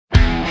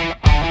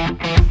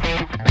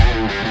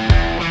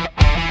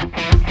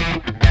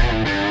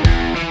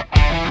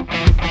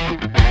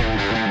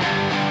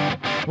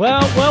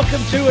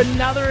Welcome to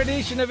another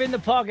edition of In the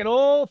Pocket.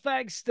 All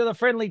thanks to the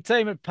friendly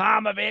team at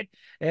Palmerbet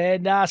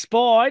and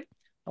Spide.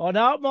 I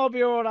know it might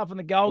be all right up on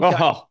the Gold Coast,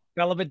 Oh.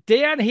 fella, but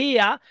down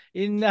here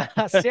in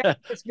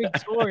Southwest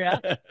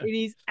Victoria, it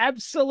is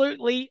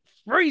absolutely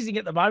freezing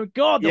at the moment.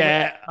 God, the weather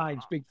Yeah.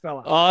 changed, big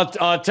fella.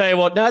 I'll tell you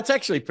what, no, it's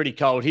actually pretty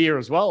cold here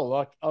as well.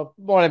 Like I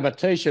might have my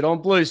t-shirt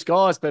on, blue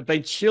skies, but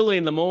been chilly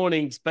in the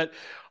mornings. But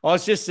I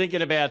was just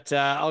thinking about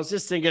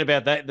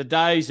that, the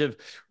days of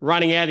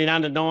running out in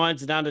under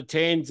nines and under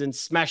tens and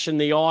smashing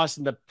the ice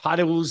and the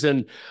puddles.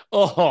 And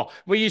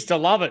we used to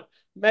love it.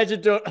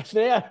 Imagine doing it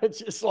now. It's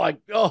just like,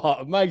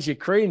 it makes you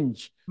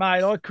cringe.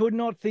 Mate, I could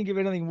not think of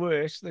anything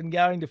worse than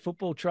going to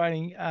football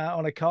training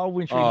on a cold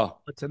wintry night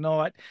Oh,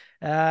 tonight.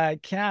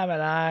 Coming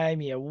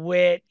home, you're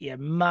wet, you're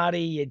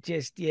muddy, you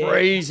just, yeah,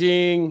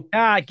 freezing.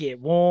 can't get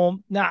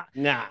warm. Nah,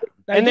 Nah.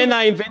 they And then do.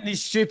 they invent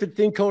this stupid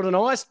thing called an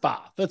ice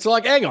bath. It's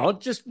like, hang on,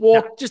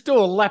 Nah, just do a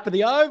lap of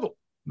the oval.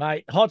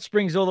 mate, hot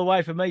springs all the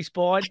way for me,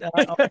 Spide.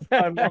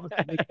 I love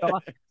it, big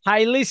fella.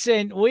 Hey,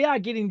 listen, we are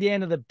getting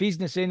down to the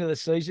business end of the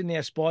season now,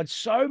 Spide.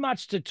 So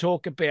much to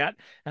talk about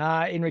in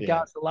Yeah.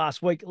 regards to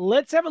last week.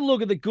 Let's have a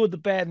look at the good, the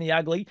bad, and the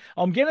ugly.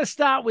 I'm going to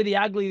start with the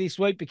ugly this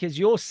week because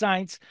your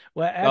Saints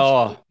were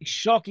absolutely Oh,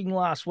 shocking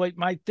last week,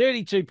 mate.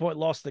 32-point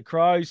loss to the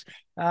Crows.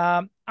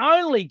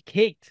 Only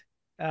kicked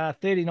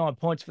 39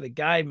 points for the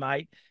game,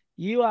 mate.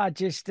 You are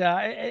just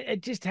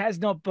it just has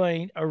not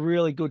been a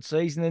really good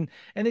season,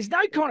 and there's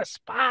no kind of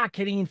spark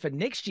heading in for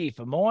next year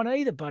for mine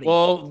either, buddy.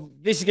 well,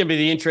 this is going to be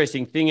the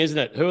interesting thing, isn't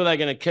it? Who are they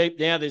going to keep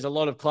now? There's a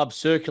lot of clubs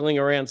circling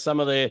around some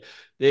of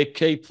their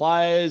key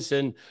players,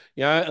 and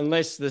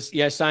unless the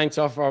Saints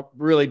offer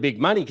really big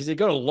money because they've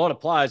got a lot of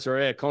players who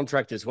are out of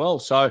contract as well,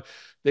 so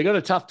they've got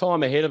a tough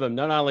time ahead of them.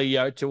 Not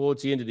only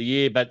towards the end of the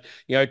year, but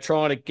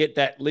trying to get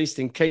that list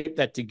and keep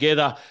that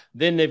together.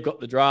 Then they've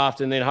got the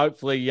draft, and then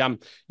hopefully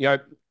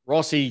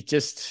Rossi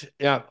just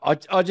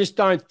I just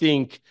don't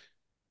think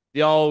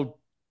the old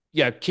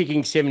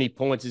kicking 70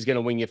 points is going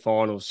to win your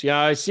finals.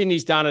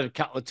 Sydney's done it a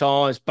couple of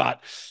times,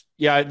 but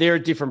they're a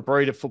different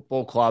breed of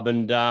football club.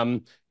 And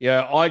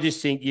I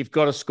just think you've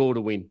got to score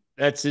to win.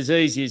 That's as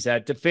easy as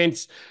that.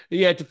 Defense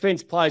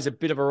plays a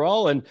bit of a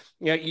role. And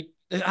the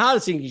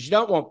hardest thing is you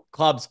don't want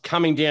clubs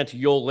coming down to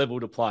your level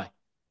to play.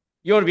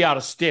 You ought to be able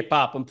to step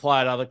up and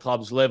play at other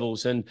clubs'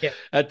 levels. And Yeah,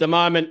 at the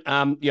moment,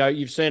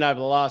 you've seen over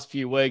the last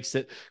few weeks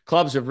that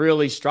clubs have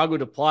really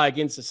struggled to play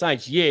against the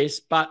Saints. Yes,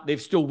 but they're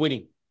still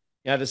winning.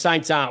 The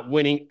Saints aren't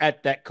winning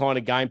at that kind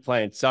of game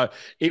plan. So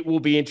it will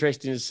be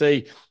interesting to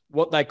see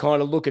what they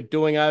kind of look at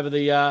doing over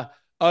the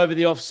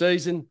off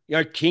season.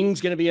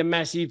 King's going to be a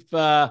massive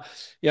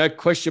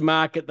question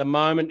mark at the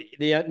moment.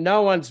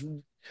 No one's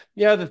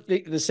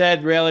the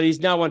sad reality is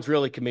no one's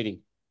really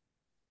committing.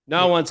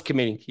 No yeah, one's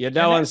committing. Yeah,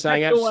 no and one's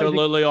saying that's always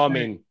absolutely I'm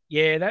in.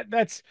 yeah,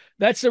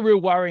 that's a real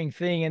worrying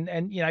thing,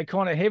 and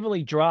kind of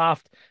heavily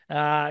draft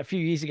a few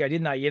years ago,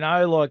 didn't they?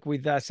 Like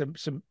with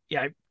some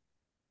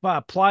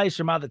players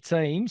from other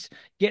teams,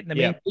 getting them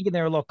in, Yeah. thinking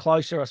they're a lot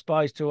closer, I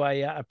suppose, to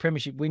a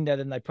premiership window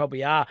than they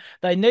probably are.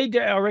 They need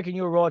to, I reckon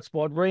you're right,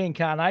 Spot,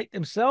 reincarnate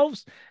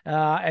themselves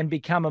and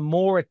become a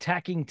more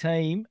attacking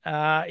team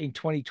in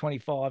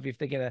 2025 if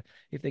they're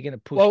gonna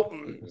push for Well,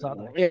 titles,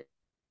 aren't they? yeah,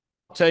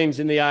 teams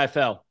in the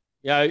AFL.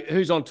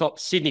 Who's on top?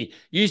 Sydney.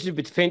 Used to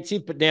be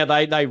defensive, but now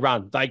they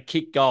run. They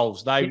kick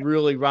goals. They Yeah,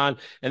 really run,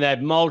 and they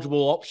have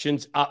multiple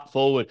options up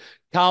forward.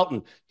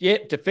 Carlton, yeah,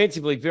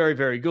 defensively very,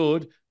 very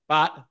good,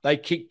 but they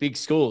kick big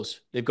scores.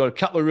 They've got a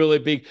couple of really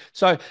big.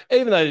 So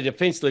even though they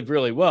defensively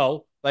really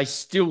well, they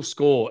still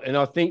score. And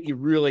I think you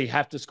really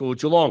have to score.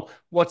 Geelong,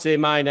 what's their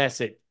main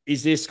asset?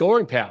 Is their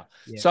scoring power.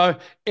 yeah. So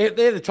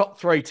they're the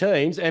top three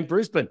teams, and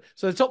Brisbane.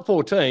 So the top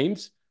four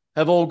teams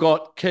have all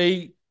got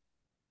key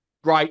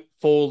great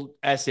full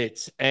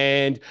assets.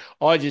 And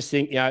I just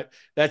think,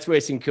 that's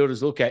where St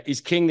Kilda's look at. Is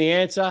King the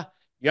answer?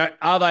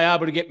 Are they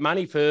able to get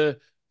money for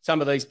some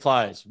of these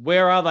players?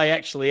 Where are they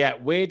actually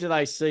at? Where do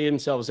they see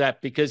themselves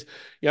at? Because,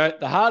 the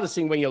hardest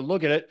thing when you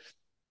look at it,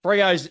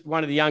 Freo's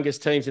one of the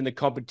youngest teams in the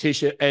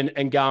competition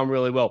and going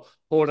really well.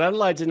 Port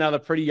Adelaide's another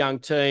pretty young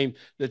team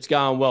that's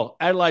going well.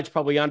 Adelaide's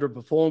probably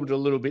underperformed a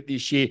little bit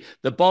this year.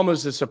 The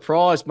Bombers have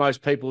surprised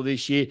most people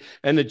this year,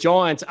 and the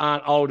Giants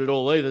aren't old at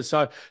all either.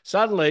 So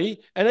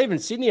suddenly, and even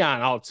Sydney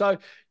aren't old. So,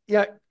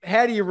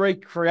 how do you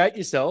recreate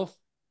yourself?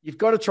 You've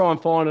got to try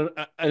and find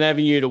an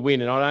avenue to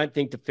win. And I don't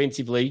think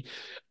defensively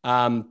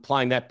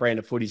playing that brand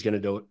of footy is going to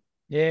do it.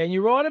 Yeah, and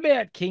you're right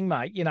about King,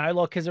 mate.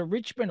 Like as a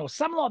Richmond or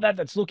something like that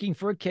that's looking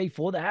for a key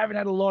forward. They haven't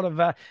had a lot of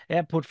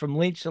output from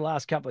Lynch the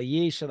last couple of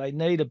years, so they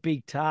need a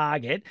big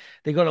target.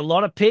 They've got a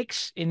lot of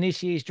picks in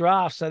this year's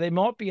draft, so there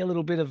might be a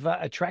little bit of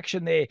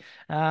attraction there.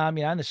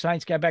 And the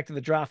Saints go back to the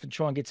draft and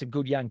try and get some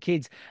good young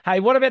kids. Hey,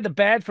 what about the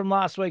bad from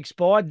last week,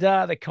 Spide?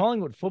 The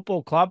Collingwood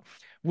Football Club.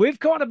 We've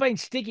kind of been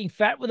sticking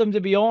fat with them, to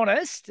be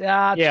honest.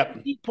 Yeah.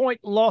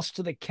 20-point loss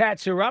to the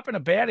Cats, who are up and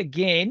about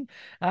again.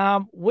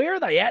 Where are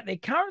they at? They're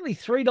currently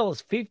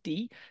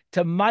 $3.50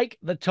 to make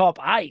the top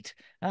eight.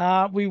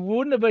 We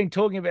wouldn't have been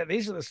talking about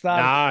this at the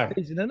start of No.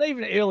 the season, and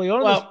even early on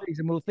in the Well,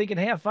 season, we were thinking,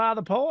 how far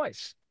the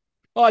pies?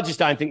 I just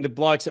don't think the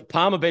blokes at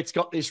Palmerbet's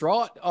got this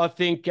right. I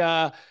think, you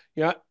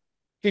know,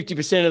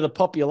 50% of the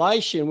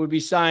population would be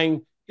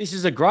saying this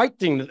is a great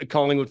thing that the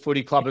Collingwood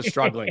Footy Club is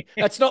struggling.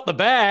 That's not the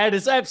bad.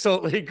 It's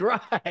absolutely It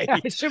great.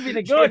 should be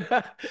the good.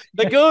 Yeah.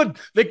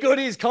 The good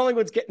is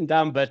Collingwood's getting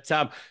done. But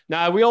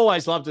no, we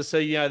always love to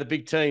see, the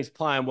big teams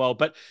playing well.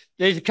 But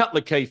there's a couple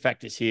of key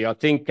factors here. I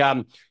think,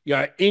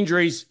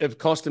 injuries have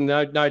cost them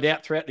no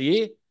doubt throughout the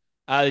year.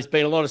 There's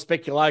been a lot of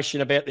speculation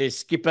about their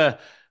skipper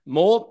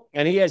more,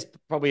 and he has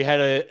probably had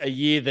a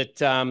year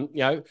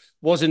that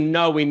wasn't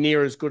nowhere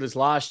near as good as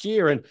last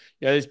year. And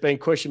there's been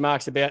question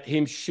marks about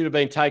him should have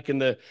been taken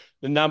the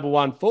number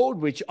one forward,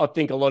 which I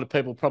think a lot of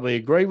people probably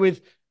agree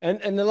with.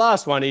 And the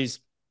last one is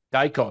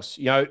Dacos.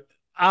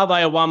 Are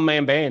they a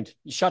one-man band?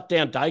 You shut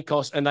down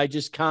Dacos and they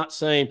just can't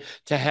seem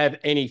to have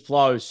any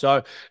flow.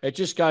 So it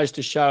just goes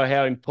to show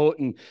how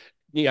important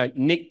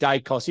Nick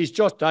Dacos is.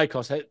 Josh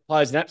Dacos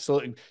plays an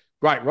absolutely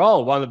great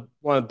role, won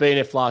the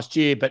BNF last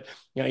year, but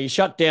you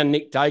shut down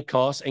Nick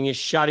Dacos and you're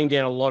shutting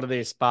down a lot of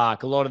their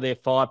spark, a lot of their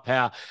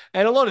firepower,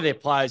 and a lot of their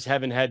players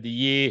haven't had the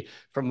year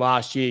from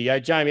last year.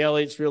 Jamie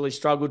Elliott's really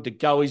struggled to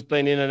go. He's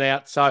been in and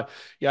out. So,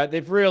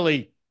 they've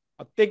really,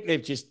 I think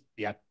they've just,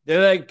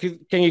 can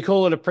you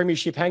call it a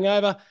premiership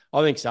hangover?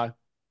 I think so.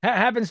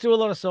 Happens to a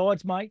lot of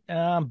sides, mate.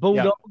 Yep.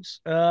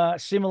 Bulldogs,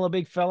 similar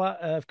big fella,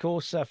 of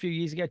course, a few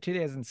years ago,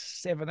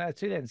 2007,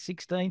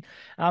 2016.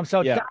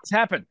 So it Yeah. does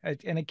happen,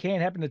 and it can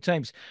happen to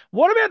teams.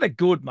 What about the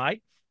good,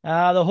 mate?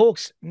 The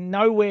Hawks come from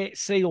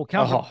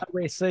Oh,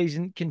 nowhere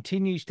season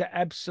continues to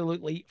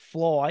absolutely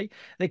fly.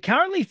 They're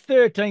currently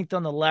 13th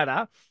on the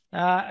ladder.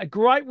 A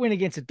great win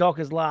against the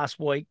Dockers last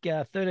week,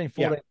 13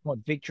 yeah. 14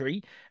 point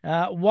victory.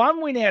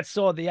 One win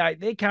outside the eight.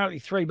 They're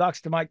currently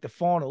 $3 to make the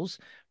finals.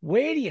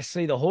 Where do you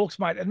see the Hawks,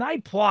 mate? And they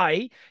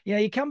play,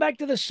 you come back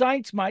to the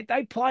Saints, mate.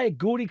 They play a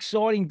good,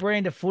 exciting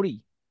brand of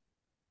footy.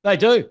 They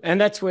do, and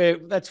that's where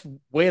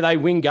they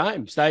win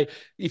games.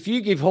 If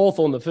you give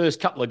Hawthorn the first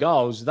couple of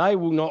goals, they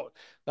will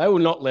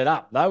not let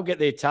up. They'll get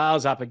their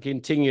tails up and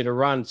continue to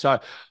run.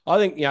 So I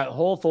think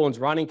Hawthorn's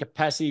running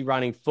capacity,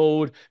 running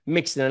forward,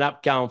 mixing it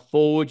up, going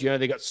forward.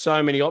 They've got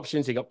so many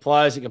options. They've got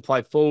players that can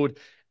play forward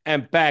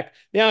and back.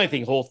 The only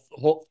thing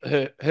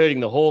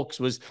hurting the Hawks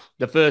was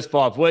the first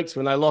 5 weeks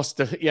when they lost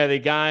their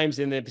games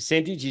and their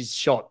percentage is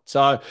shot.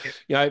 So,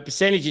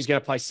 percentage is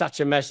going to play such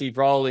a massive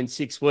role in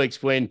 6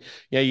 weeks when,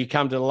 you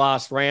come to the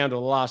last round or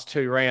the last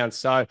two rounds.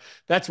 So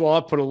that's why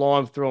I put a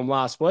line through them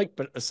last week.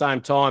 But at the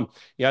same time,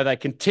 they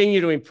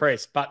continue to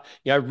impress. But,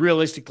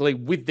 realistically,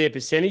 with their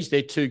percentage,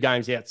 they're 2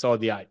 games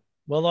outside the 8.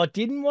 Well, I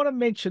didn't want to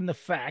mention the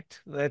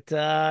fact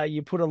that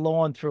you put a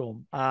line through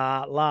them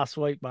last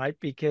week, mate,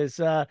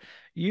 because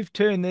you've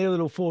turned their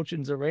little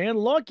fortunes around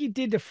like you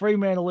did to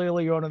Fremantle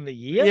earlier on in the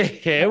year.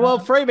 Yeah. Well,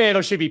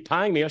 Fremantle should be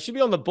paying me. I should be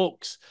on the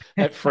books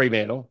at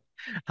Fremantle.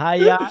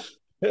 Hey,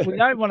 we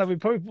don't want to. We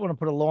probably want to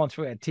put a line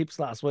through our tips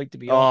last week, to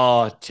be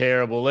honest. Oh,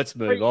 terrible. Let's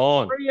move Three,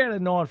 on. 3 out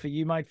of 9 for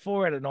you, mate.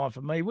 4 out of 9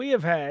 for me. We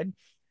have had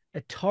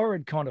a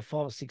torrid kind of 5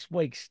 or 6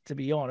 weeks, to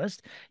be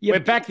honest. We're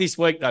back this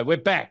week, though. We're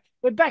back.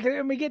 We're back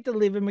and we get to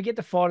live and we get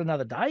to fight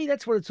another day.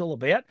 That's what it's all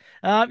about.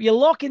 You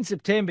lock in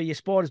September, your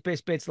Spiders'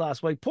 best bets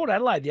last week. Port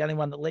Adelaide, the only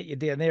one that let you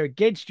down there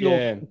against your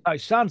Yeah.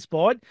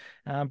 Sunspide.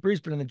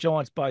 Brisbane and the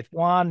Giants both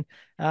won.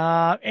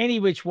 Any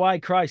which way,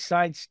 Crow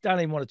Saints, don't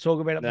even want to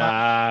talk about it,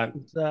 Nah.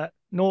 mate. It's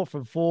North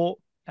from 4,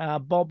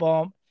 Bob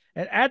Bomb.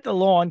 And at the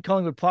line,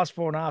 Collingwood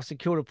 +4.5, St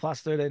Kilda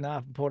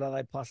 +13.5, and Port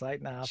Adelaide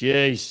 +8.5.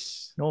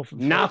 Jeez. North from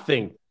 4.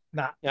 Nothing.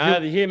 Nah.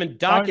 The human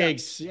duck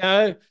eggs,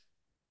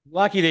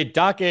 lucky they're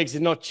duck eggs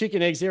and not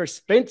chicken eggs. They're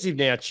expensive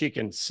now,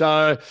 chicken.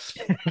 So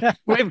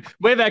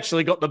we've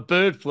actually got the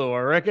bird flu,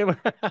 I reckon.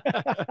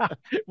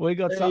 We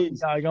got something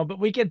going on, but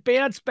we can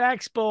bounce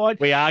back, Spide.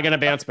 We are going to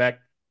bounce back.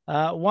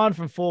 1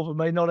 from 4 for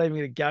me. Not even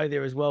going to go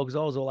there as well because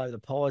I was all over the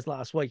pies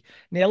last week.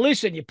 Now,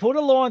 listen, you put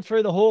a line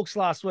through the Hawks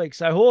last week.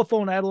 So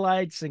Hawthorn,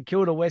 Adelaide, St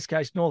Kilda, West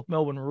Coast, North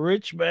Melbourne,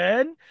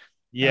 Richmond.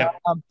 Yeah.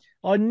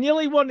 I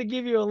nearly wanted to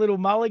give you a little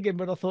mulligan,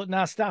 but I thought,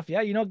 nah, stuff.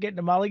 Yeah, you're not getting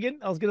a mulligan.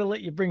 I was going to let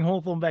you bring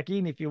Hawthorn back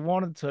in if you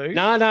wanted to.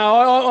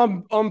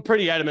 No, I'm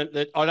pretty adamant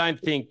that I don't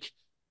think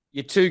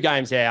you're 2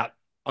 games out.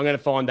 I'm going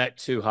to find that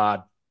too hard.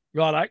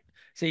 Righto.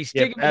 So you're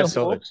sticking with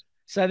the Hawks.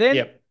 So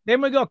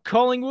then we got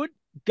Collingwood,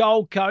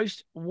 Gold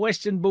Coast,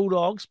 Western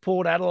Bulldogs,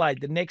 Port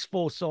Adelaide, the next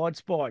 4 side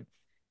Spide.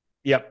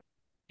 Yep.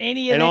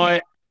 Any of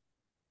them?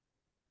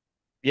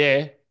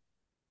 Yeah.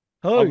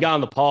 Who? I'm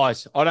going the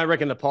Pies. I don't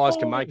reckon the Pies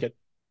can make it.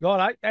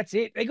 Righto, that's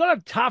it. They got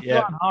a tough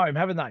run home,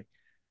 haven't they?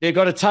 They've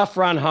got a tough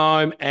run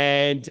home,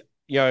 and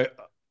when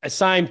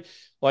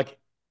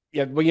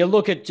you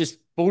look at just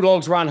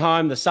Bulldogs run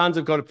home, the Suns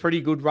have got a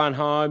pretty good run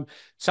home.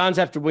 Suns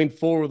have to win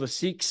 4 of the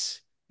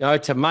 6,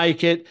 to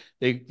make it.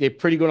 They're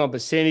pretty good on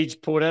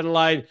percentage. Port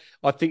Adelaide,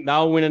 I think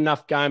they'll win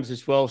enough games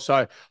as well.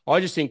 So I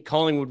just think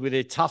Collingwood with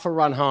their tougher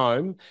run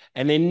home,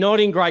 and they're not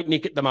in great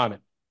nick at the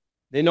moment.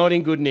 They're not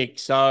in good nick.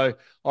 So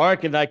I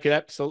reckon they could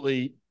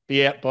absolutely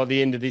be out by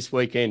the end of this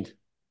weekend.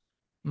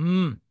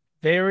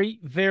 Very,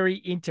 very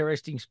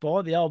interesting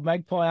spot. The old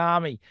Magpie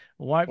Army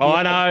won't be.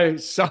 I know.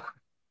 So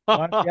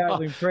Won't be able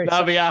to impress.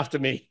 They'll be after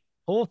me.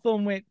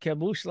 Hawthorn went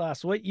kabush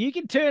last week. You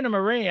can turn them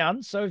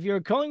around. So if you're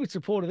a Collingwood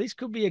supporter, this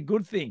could be a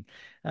good thing.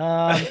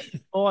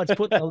 Oh, it's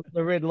put the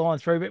red line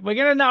through, but we're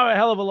going to know a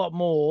hell of a lot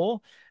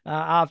more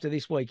after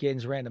this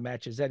weekend's round of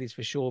matches. That is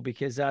for sure,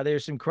 because there are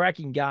some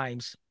cracking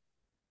games.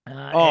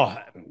 And Oh,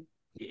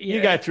 you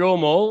yeah, go through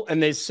them all,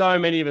 and there's so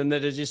many of them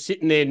that are just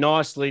sitting there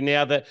nicely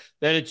now that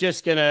are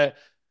just going to,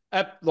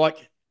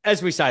 like,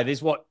 as we say,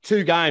 there's what,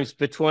 2 games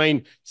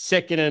between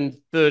second and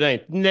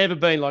 13th. Never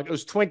been like, it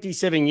was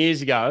 27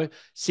 years ago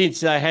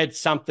since they had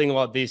something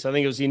like this. I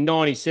think it was in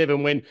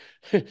 97 when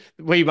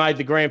we made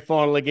the grand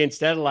final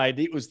against Adelaide.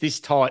 It was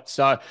this tight.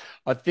 So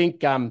I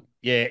think,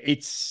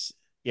 it's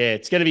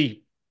going to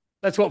be,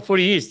 that's what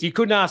footy is. You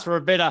couldn't ask for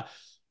a better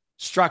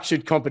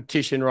structured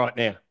competition right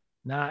now.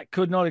 no,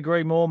 could not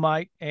agree more,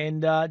 mate.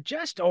 And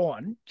just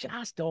on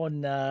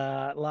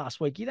last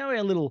week,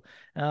 our little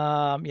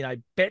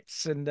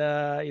bets and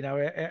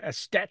our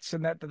stats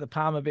and that the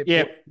Palmer bet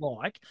Yeah. book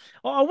like.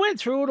 I went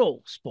through it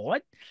all,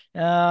 Spite,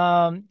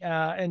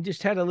 and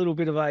just had a little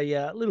bit of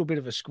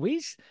a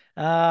squeeze.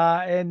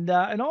 And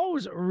I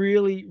was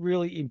really,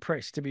 really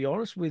impressed, to be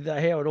honest, with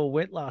how it all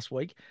went last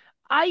week.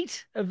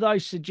 8 of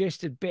those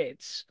suggested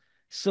bets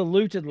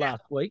saluted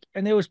last week,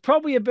 and there was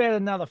probably about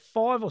another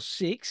 5 or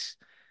 6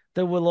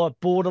 that were like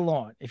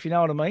borderline, if you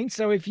know what I mean.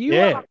 So if you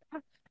Yeah.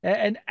 are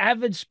an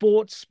avid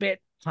sports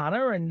bet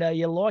punter and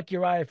you like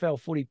your AFL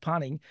footy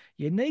punting,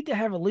 you need to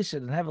have a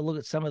listen and have a look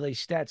at some of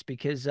these stats,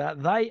 because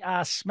they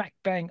are smack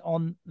bang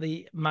on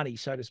the money,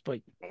 so to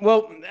speak.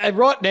 Well,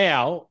 right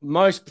now,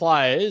 most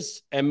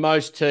players and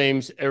most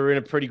teams are in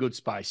a pretty good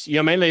space. You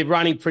know what I mean? They're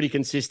running pretty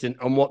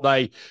consistent on what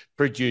they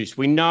produce.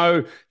 We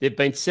know they've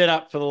been set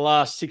up for the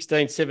last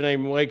 16,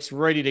 17 weeks,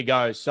 ready to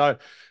go. So,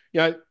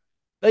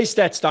 these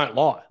stats don't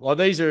lie. Like,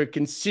 these are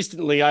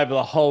consistently over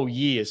the whole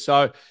year.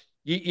 So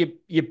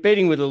you're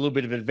betting with a little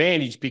bit of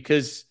advantage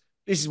because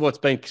this is what's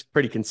been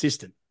pretty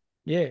consistent.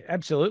 Yeah,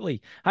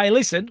 absolutely. Hey,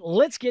 listen,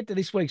 let's get to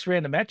this week's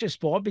round of matches,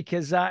 Spot,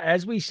 because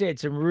as we said,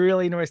 some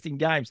really interesting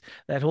games.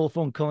 That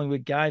Hawthorn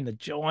Collingwood game, the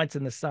Giants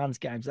and the Suns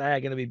games, they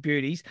are going to be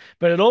beauties.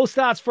 But it all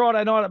starts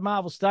Friday night at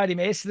Marvel Stadium.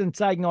 Essendon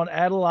taking on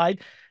Adelaide.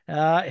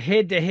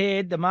 Head to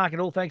head, the market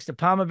all thanks to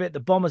Palmerbet. The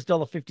Bombers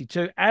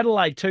 $1.52,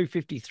 Adelaide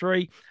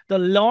 2.53. The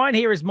line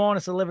here is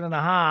minus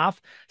 11.5.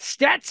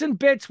 Stats and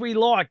bets we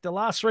like. The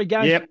last 3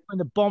 games Yep. between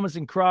the Bombers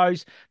and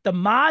Crows. The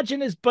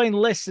margin has been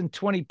less than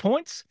 20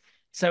 points.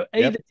 So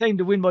either Yep. team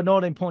to win by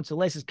 19 points or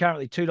less is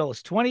currently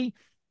 $2.20.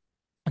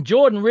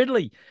 Jordan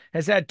Ridley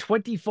has had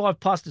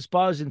 25 plus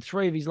disposals in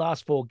 3 of his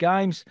last 4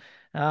 games.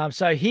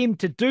 So him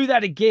to do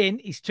that again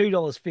is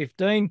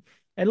 $2.15.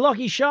 And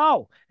Lockie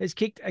Shoal has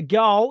kicked a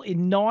goal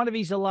in 9 of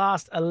his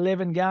last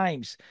 11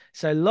 games.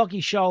 So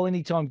Lockie Shoal,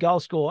 anytime goal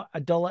score,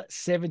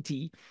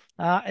 $1.70.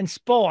 And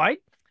Spy,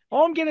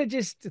 I'm going to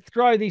just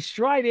throw this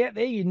straight out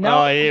there.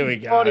 Oh, here we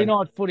Friday go.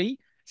 night footy.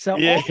 So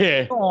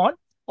Yeah.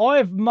 I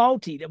have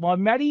multied my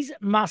Matties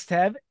must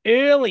have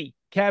early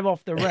cab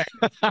off the rank.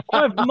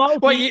 I've What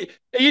multi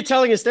are you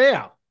telling us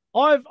now?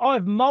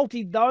 I've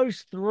multied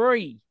those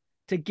 3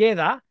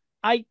 together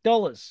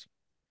 $8.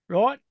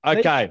 Right? These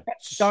Okay.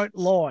 stats don't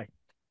lie.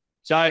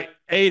 So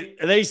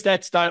these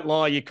stats don't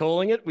lie. You're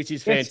calling it, which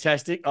is Yes,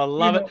 fantastic. I do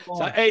love it. not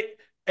So lie.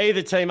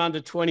 either team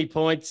under 20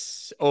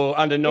 points or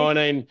under Yeah,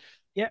 19.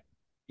 yep.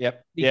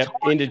 Yep. The Yep.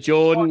 Titans Into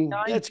Jordan.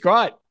 game. That's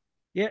great.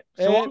 Yep.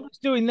 So Yeah. I'm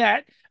just doing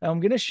that. I'm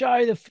going to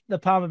show the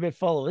Palmer Bet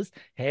followers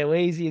how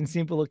easy and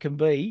simple it can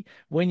be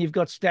when you've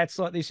got stats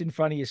like this in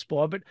front of your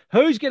spy. But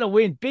who's going to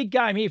win? Big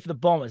game here for the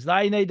Bombers.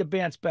 They need to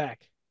bounce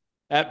back.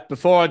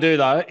 Before I do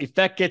though, if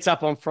that gets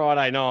up on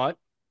Friday night,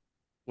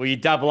 will you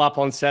double up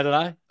on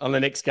Saturday on the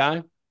next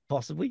game?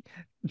 Possibly.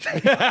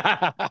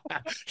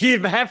 You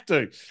have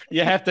to.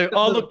 You have to. A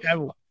Oh, little look,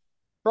 dabble.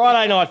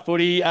 Friday night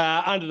footy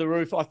under the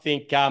roof. I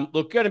think.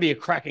 Look, going to be a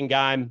cracking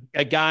game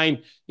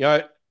again.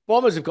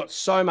 Bombers have got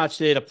so much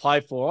there to play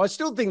for. I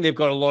still think they've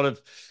got a lot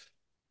of,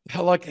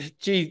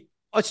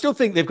 I still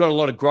think they've got a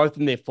lot of growth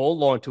in their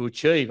forward line to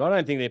achieve. I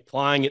don't think they're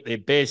playing at their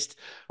best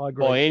I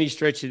agree. by any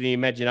stretch of the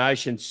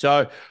imagination.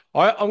 So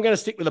I'm going to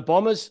stick with the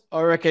Bombers.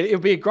 I reckon it'll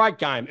be a great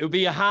game. It'll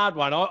be a hard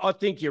one. I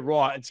think you're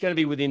right. It's going to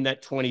be within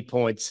that 20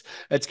 points.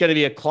 It's going to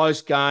be a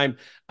close game.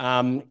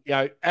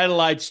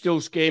 Adelaide still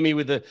scare me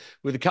with a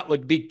couple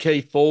of big key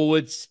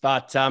forwards,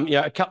 but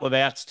a couple of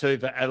outs too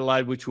for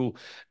Adelaide, which will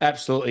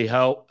absolutely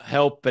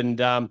help. And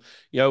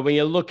when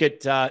you look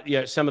at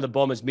some of the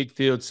Bombers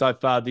midfield so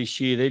far this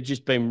year, they've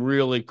just been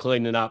really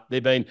cleaning up.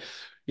 They've been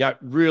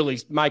really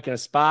making a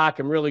spark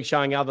and really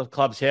showing other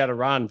clubs how to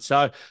run.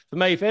 So for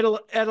me, if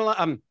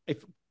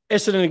if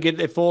Essendon get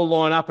their forward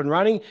line up and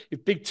running,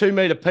 if big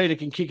 2-metre Peter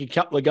can kick a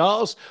couple of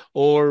goals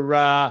or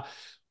a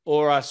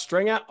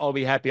stringer, I'll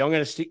be happy. I'm going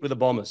to stick with the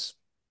Bombers.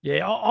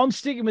 Yeah, I'm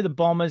sticking with the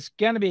Bombers.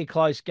 Going to be a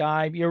close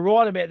game. You're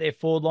right about their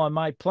forward line,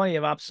 mate. Plenty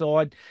of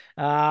upside.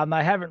 They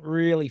haven't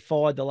really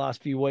fired the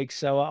last few weeks,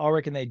 so I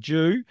reckon they're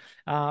due.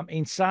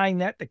 In saying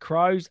that, the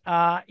Crows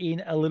are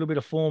in a little bit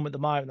of form at the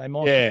moment. They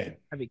might create Yeah.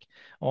 havoc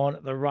on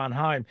the run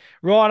home.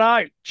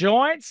 Righto,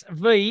 Giants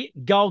v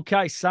Gold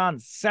Coast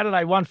Suns.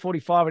 Saturday,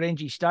 1:45 at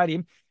NG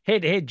Stadium.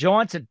 Head-to-head,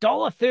 Giants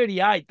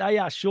 $1.38. They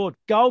are short.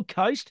 Gold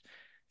Coast,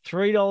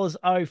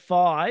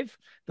 $3.05.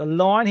 The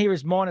line here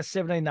is minus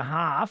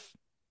 17.5.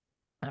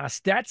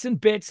 Stats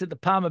and bets that the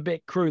Palmer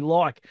Bet crew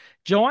like.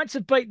 Giants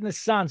have beaten the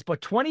Suns by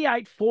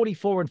 28,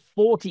 44, and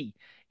 40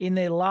 in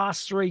their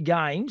last three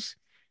games.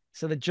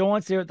 So the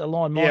Giants there at the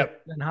line, minus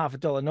Yep. and a half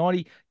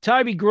 $1.90.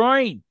 Toby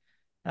Green,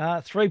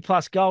 three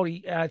plus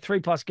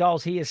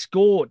goals he has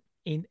scored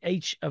in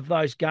each of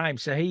those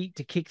games. So he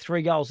to kick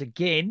 3 goals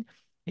again,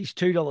 he's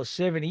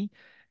 $2.70.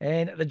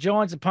 And the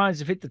Giants' opponents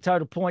have hit the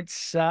total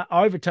points,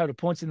 over total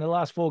points in the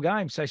last four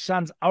games. So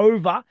Suns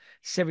over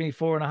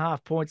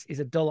 74.5 points is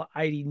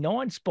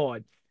 $1.89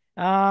 spied.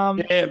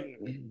 Yeah.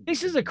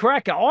 This is a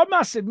cracker. I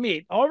must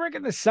admit, I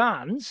reckon the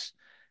Suns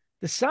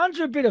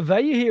are a bit of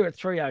value here at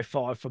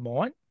 305 for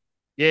mine.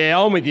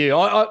 Yeah, I'm with you.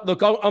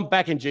 Look, I'm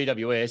back in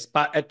GWS,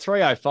 but at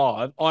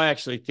 305, I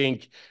actually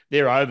think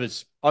they're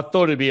overs. I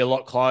thought it'd be a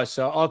lot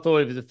closer. I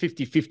thought it was a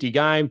 50-50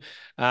 game.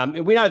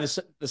 And we know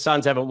the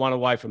Suns haven't won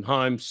away from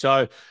home.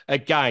 So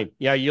again,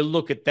 you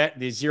look at that,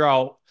 there's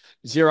 0-8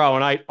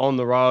 on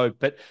the road.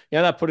 But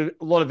they put a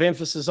lot of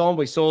emphasis on.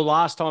 We saw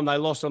last time they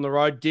lost on the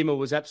road, Dimmer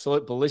was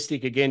absolute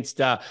ballistic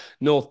against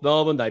North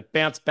Melbourne. They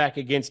bounced back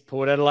against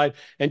Port Adelaide.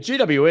 And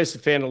GWS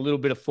have found a little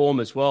bit of form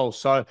as well.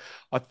 So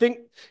I think,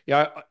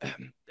 a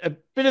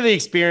bit of the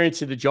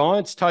experience of the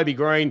Giants, Toby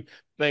Green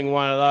being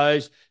one of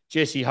those,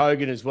 Jesse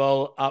Hogan as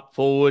well up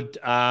forward.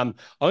 I'm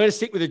going to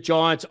stick with the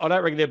Giants. I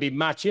don't reckon there'll be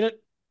much in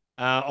it.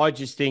 I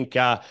just think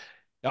I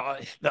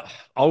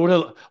would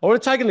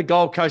have taken the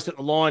Gold Coast at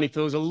the line if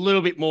it was a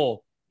little bit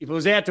more. If it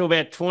was out to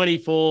about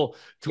 24,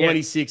 Yeah.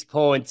 26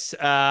 points. So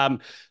I'm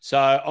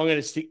going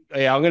to stick.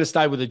 Yeah, I'm going to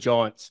stay with the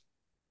Giants.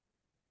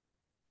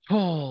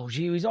 Oh,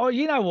 gee whiz. Oh,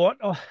 you know what?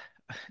 Oh,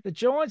 the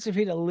Giants have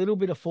hit a little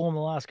bit of form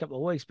the last couple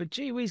of weeks, but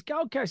gee whiz,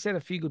 Gold Coast had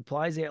a few good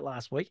plays out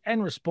last week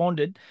and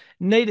responded,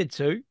 needed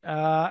to.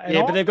 And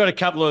Yeah, but they've got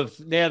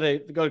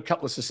they've got a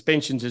couple of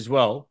suspensions as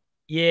well.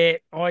 yeah,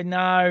 I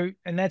know,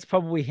 and that's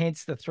probably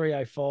hence the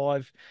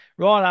 305.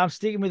 Right, I'm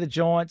sticking with the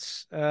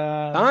Giants.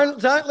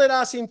 Don't let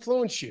us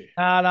influence you.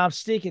 And I'm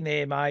sticking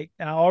there, mate.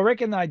 I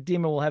reckon though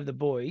Dimmer will have the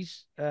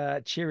boys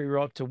cherry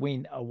ripe to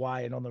win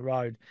away and on the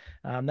road.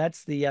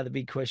 That's the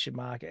big question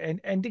mark,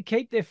 and to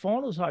keep their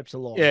finals hopes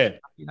alive.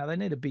 Yeah. They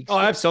need a big Oh,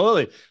 step.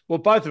 absolutely. Well,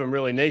 both of them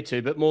really need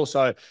to, but more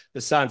so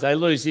the Suns. They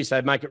lose this,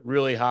 they make it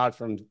really hard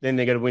for them. Then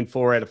they're going to win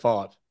 4 out of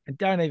 5. And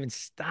don't even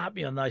start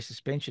me on those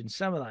suspensions.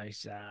 Some of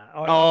those,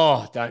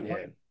 Oh, don't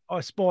you?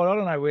 I spied. I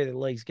don't know where the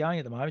league's going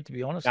at the moment. To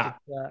be honest, No,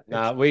 it's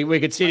no. We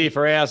could sit here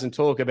for hours and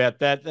talk about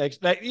that.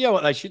 You know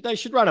what they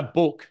should run a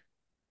book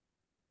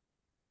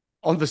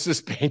on the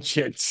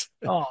suspensions.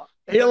 oh,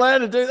 Are you allowed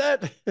to do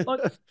like,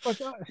 that?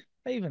 like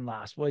even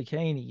last week,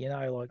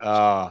 Heaney, like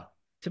Oh,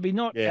 to be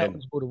not yeah.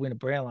 eligible to win a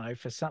Brownlow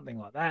for something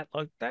like that,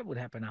 like that would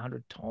happen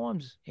 100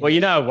 times. Well, you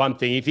know one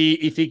thing, if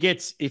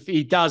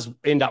he does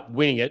end up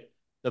winning it,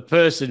 the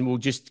person will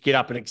just get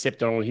up and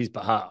accept it on his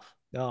behalf.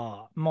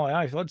 Oh,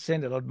 my oath, I'd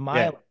send it. I'd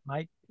mail Yeah.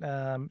 it,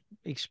 mate.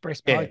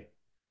 Express Yeah. post.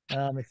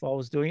 If I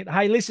was doing it.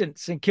 Hey, listen,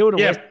 St Kilda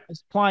West Yep.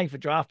 is playing for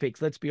draft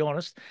picks. Let's be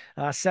honest.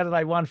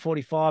 Saturday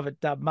 1:45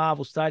 at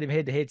Marvel Stadium,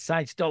 head to head.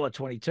 Saints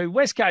 $1.22.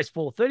 West Coast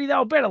 4:30. They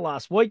were better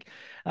last week.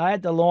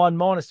 At the line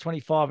minus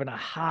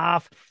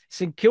 25.5.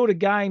 St Kilda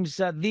games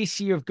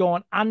this year have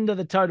gone under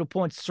the total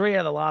points 3 out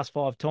of the last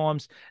 5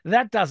 times.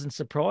 That doesn't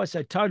surprise.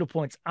 So total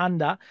points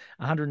under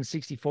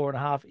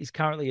 164.5 is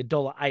currently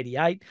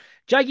 $1.88.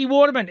 Jakey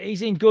Waterman,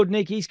 he's in good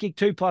nick. He's kicked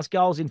 2+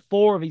 goals in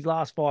 4 of his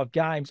last 5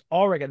 games.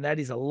 I reckon that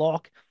is a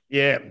lock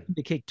Yeah.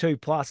 to kick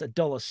 2+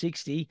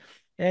 $1.60.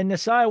 And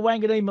Naseo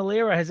Wangani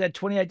Malera has had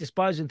 28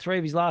 disposals in 3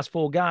 of his last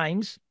 4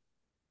 games.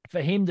 For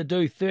him to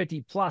do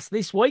 30+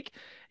 this week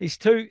is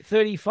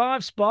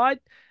 235 spied.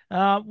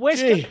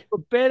 West Coast Gee. were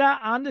better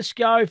under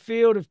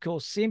Schofield. Of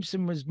course,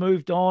 Simpson was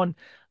moved on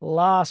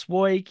last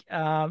week.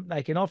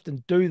 They can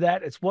often do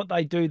that. It's what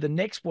they do the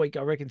next week,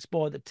 I reckon,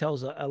 Spy, that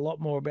tells a lot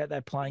more about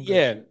their playing group.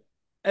 Yeah.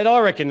 And I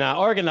reckon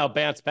they'll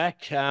bounce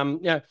back.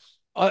 I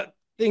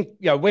think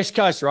West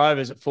Coast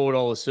Rovers at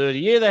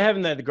 $4.30. Yeah, they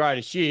haven't had the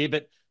greatest year,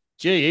 but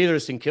gee, either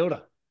is St Kilda.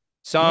 Yeah.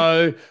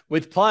 So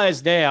with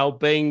players now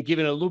being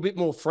given a little bit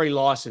more free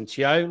license,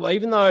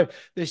 even though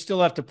they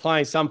still have to play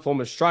in some form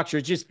of structure,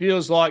 it just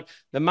feels like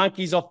the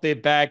monkey's off their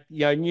back.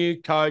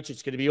 New coach,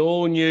 it's going to be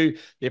all new.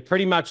 They're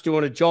pretty much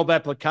doing a job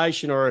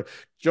application or a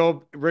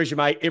job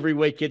resume every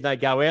weekend. They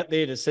go out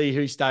there to see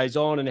who stays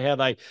on and how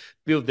they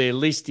build their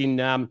list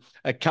in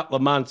a couple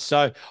of months.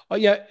 So,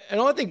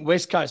 and I think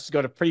West Coast has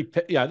got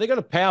they've got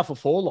a powerful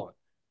four line.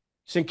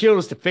 St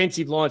Kilda's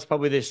defensive line is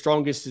probably their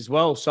strongest as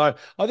well. So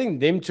I think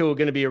them two are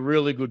going to be a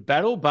really good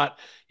battle. But,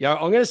 I'm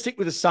going to stick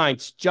with the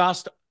Saints,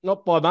 just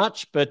not by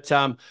much, but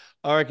I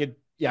reckon,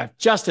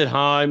 just at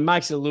home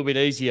makes it a little bit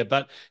easier.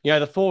 But the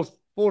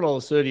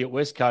 $4.30 at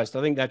West Coast,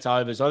 I think that's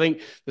overs. I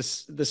think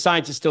the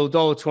Saints are still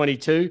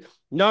 $1.22.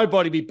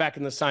 Nobody be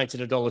backing the Saints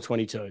at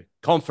 $1.22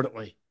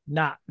 confidently.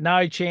 Nah,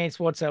 no chance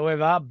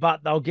whatsoever.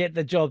 But they'll get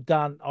the job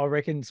done, I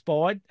reckon,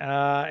 Spide,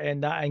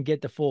 and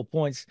get the 4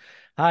 points.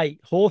 Hey,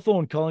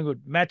 Hawthorn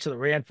Collingwood match of the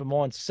round for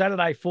mine.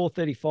 Saturday,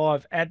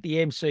 4:35 at the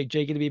MCG.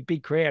 Going to be a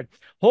big crowd.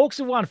 Hawks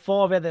have won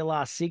 5 out of their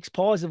last 6.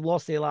 Pies have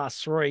lost their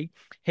last 3.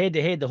 Head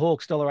to head, the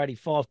Hawks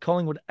 $1.85.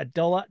 Collingwood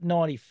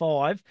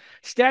 $1.95.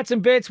 Stats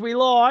and bets we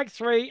like.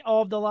 3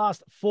 of the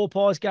last 4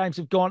 Pies games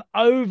have gone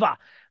over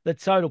the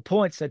total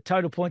points. So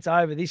total points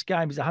over this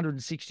game is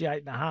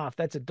 168.5.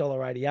 That's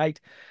 $1.88.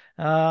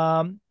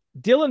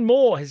 Dylan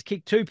Moore has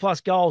kicked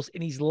 2+ goals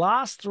in his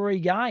last 3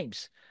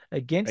 games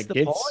against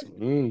the Pies.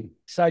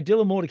 So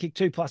Dylan Moore to kick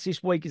 2+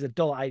 this week is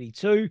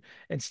 $1.82.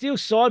 And Steel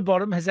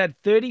Sidebottom has had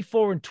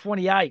 34 and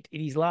 28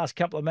 in his last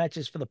couple of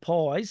matches for the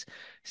Pies.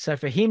 So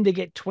for him to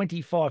get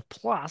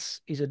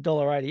 25+ is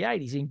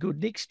 $1.88. He's in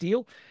good nick,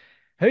 Steel.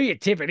 Who you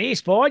tipping here,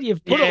 Spide?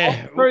 You've put a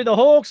line through the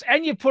Hawks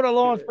and you've put a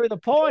line through the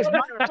Pies,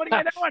 mate. What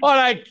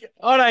are you doing?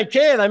 I don't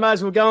care. They might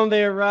as well go on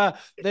their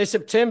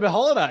September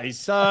holidays.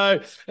 So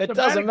it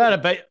doesn't matter.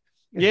 But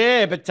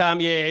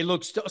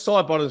look,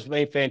 side bottom's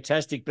been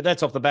fantastic, but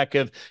that's off the back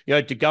of,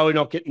 De Goey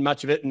not getting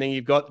much of it, and then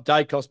you've got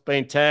Dacos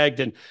being tagged.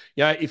 And,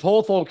 if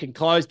Hawthorn can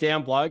close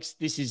down blokes,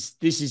 this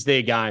is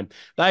their game.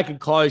 They can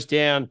close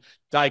down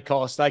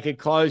Dacos. They can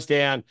close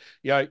down,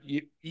 your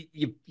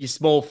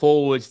small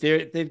forwards.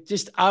 They're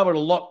just able to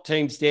lock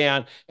teams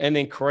down and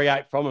then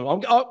create from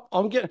them.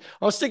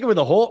 I'm sticking with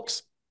the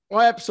Hawks.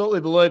 I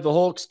absolutely believe the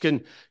Hawks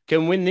can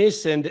win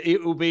this, and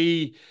it will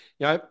be,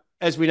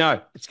 as we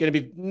know, it's going to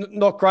be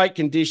not great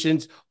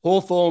conditions.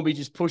 Hawthorn will be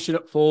just pushing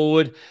it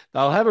forward.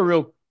 They'll have a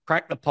real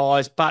crack the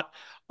Pies, but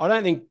I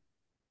don't think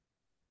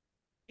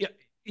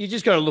you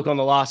just got to look on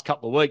the last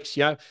couple of weeks.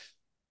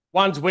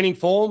 One's winning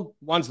form,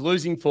 one's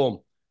losing form.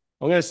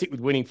 I'm going to stick with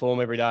winning form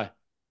every day.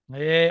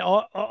 Yeah,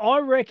 I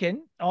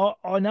reckon.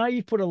 I know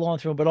you put a line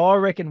through it, but I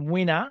reckon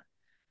winner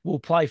will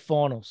play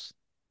finals.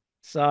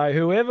 So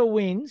whoever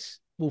wins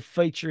will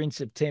feature in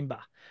September.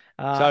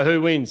 So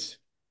who wins?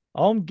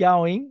 I'm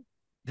going.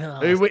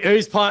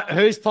 Who's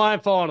playing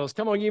finals?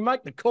 Come on, you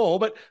make the call,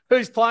 but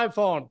who's playing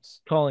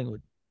finals?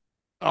 Collingwood.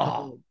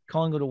 Oh,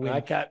 Collingwood will win.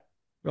 Okay.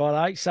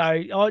 Right. So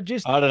I don't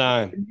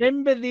know.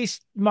 Remember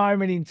this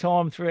moment in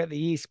time throughout the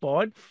year,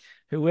 Spide.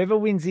 Whoever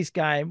wins this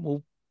game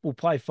will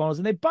play finals,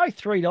 and they're both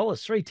 $3,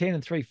 $3.10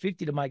 and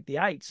 $3.50 to make the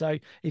 8. So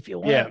if you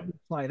want to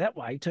play that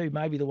way too,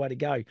 maybe the way to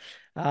go.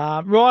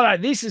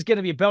 Righto, this is going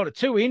to be a belter.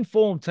 2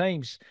 informed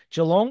teams: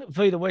 Geelong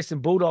v the Western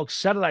Bulldogs,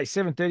 Saturday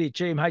 7:30 at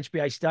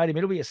GMHBA Stadium.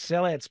 It'll be a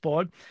sellout,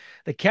 Spot.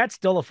 The Cats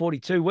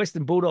 $1.42,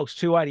 Western Bulldogs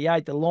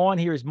 $2.88. The line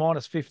here is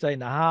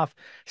 -15.5.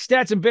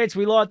 Stats and bets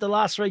we like. The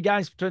last 3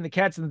 games between the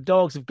Cats and the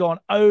Dogs have gone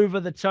over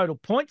the total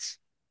points.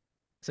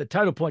 So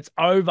total points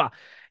over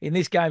in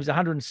this game is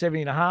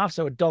 170.5,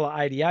 so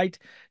 $1.88.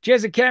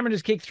 Jezza Cameron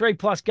has kicked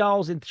 3+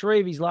 goals in 3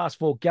 of his last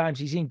 4 games.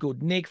 He's in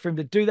good nick. For him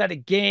to do that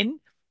again,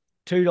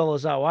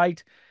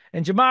 $2.08.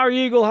 And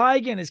Jamari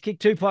Ugle-Hagan has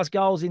kicked 2+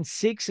 goals in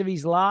 6 of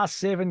his last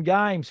 7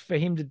 games. For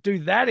him to do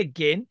that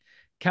again,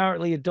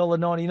 currently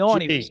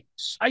 $1.99. He was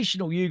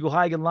sensational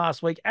Ugle-Hagan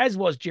last week, as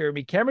was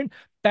Jeremy Cameron.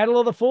 Battle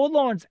of the forward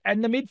lines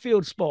and the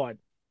midfield spine.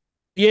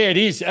 Yeah, it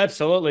is,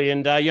 absolutely.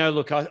 And,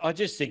 look, I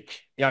just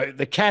think,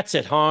 the Cats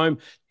at home,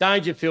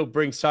 Dangerfield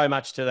brings so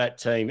much to that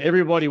team.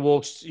 Everybody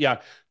walks,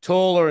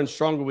 taller and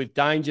stronger with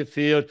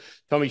Dangerfield.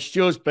 Tommy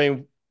Stewart's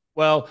been,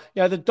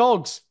 the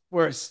Dogs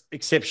were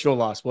exceptional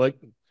last week.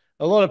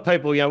 A lot of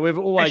people, we've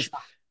always,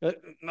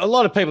 a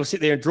lot of people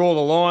sit there and draw the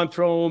line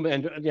through them,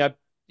 and,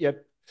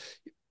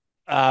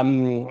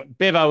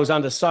 Bevo was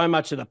under so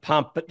much of the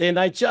pump, but then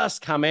they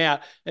just come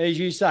out, and as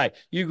you say,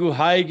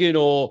 Ugle-Hagan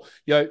or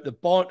the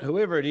Bont,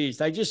 whoever it is,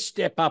 they just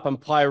step up and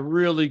play a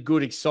really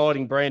good,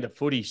 exciting brand of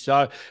footy.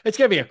 So it's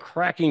going to be a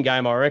cracking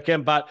game, I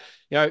reckon. But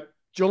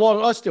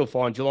Geelong, I still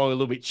find Geelong a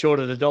little bit short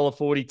at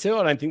 $1.42.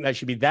 I don't think they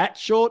should be that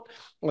short.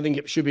 I think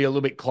it should be a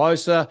little bit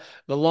closer.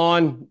 The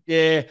line,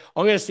 I'm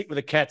going to stick with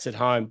the Cats at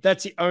home.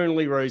 That's the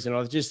only reason.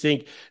 I just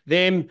think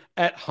them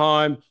at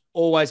home,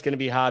 always going to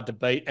be hard to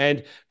beat.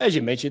 And as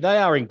you mentioned, they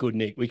are in good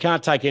nick. We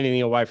can't take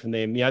anything away from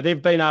them.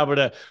 They've been able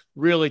to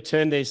really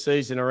turn their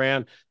season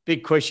around.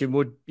 Big question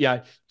do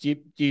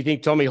you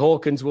think Tommy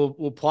Hawkins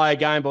will play a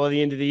game by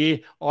the end of the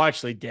year? I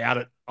actually doubt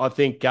it. I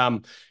think,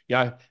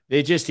 they're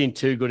just in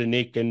too good a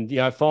nick. And,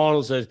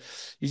 finals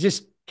you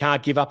just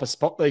can't give up a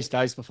spot these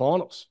days for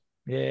finals.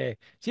 Yeah.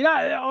 So,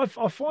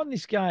 I find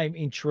this game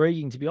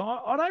intriguing to be.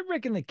 I don't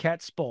reckon the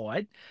Cats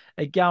Spide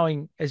are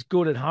going as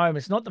good at home.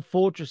 It's not the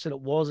fortress that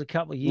it was a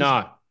couple of years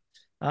ago.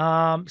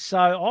 So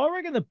I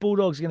reckon the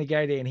Bulldogs are going to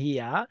go down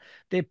here.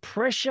 Their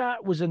pressure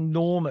was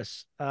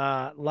enormous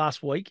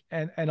last week,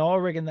 and I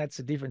reckon that's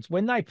the difference.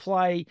 When they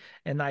play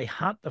and they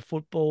hunt the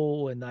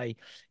football and they,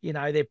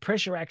 their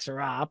pressure acts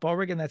are up, I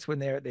reckon that's when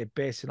they're at their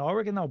best, and I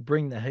reckon they'll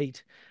bring the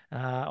heat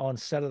on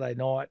Saturday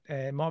night.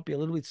 It might be a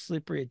little bit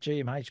slippery at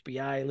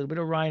GMHBA, a little bit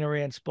of rain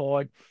around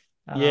Spide.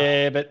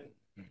 But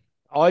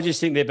I just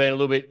think they've been a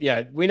little bit,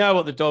 we know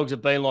what the Dogs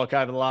have been like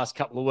over the last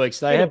couple of weeks.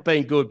 They have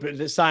been good, but at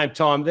the same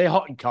time, they're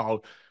hot and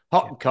cold,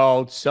 hot and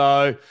cold.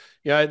 So,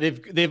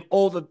 they've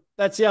all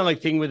that's the only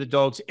thing with the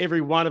Dogs.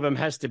 Every one of them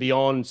has to be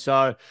on.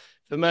 So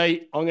for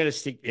me, I'm going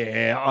to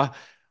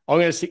I'm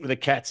going to stick with the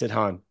Cats at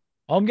home.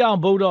 I'm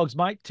going Bulldogs,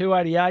 mate.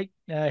 288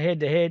 head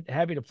to head.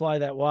 Happy to play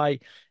that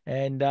way,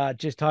 and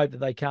just hope that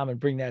they come and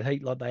bring that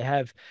heat like they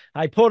have.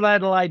 Hey, Port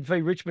Adelaide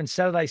v Richmond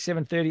Saturday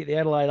 7:30 at the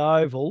Adelaide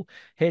Oval.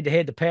 Head to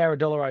head, the Power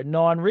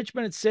 $1.09.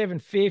 Richmond at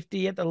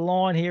 7.50 at the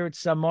line here.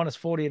 It's minus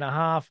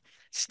 40.5.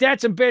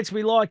 Stats and bets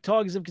we like.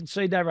 Tigers have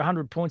conceded over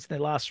 100 points in their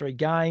last 3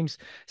 games.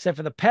 So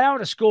for the Power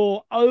to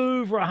score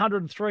over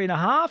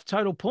 103.5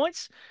 total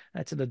points,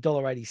 that's at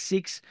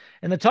 $1.86.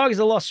 And the Tigers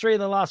have lost 3 of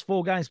the last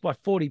 4 games by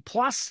 40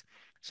 plus.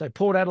 So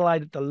Port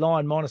Adelaide at the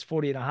line, minus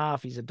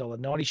 40.5. He's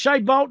 $1.90. Shea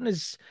Bolton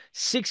has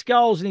 6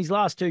 goals in his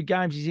last 2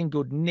 games. He's in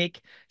good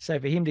nick. So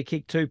for him to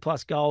kick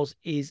 2+ goals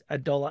is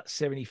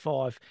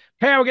 $1.75.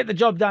 Power will get the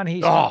job done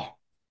here, Scott. Oh,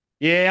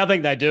 yeah, I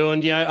think they do.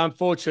 And,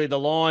 unfortunately, the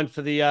line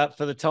for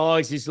the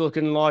Tigers is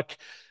looking like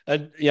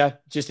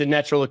just a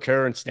natural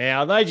occurrence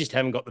now. They just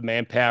haven't got the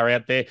manpower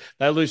out there.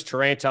 They lose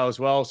Taranto as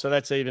well. So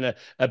that's even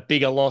a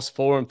bigger loss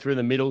for them through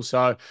the middle.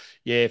 So,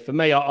 yeah, for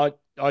me, I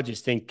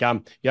just think,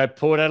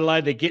 Port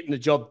Adelaide, they're getting the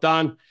job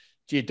done.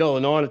 Gee,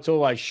 $1.09, it's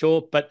always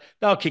short, but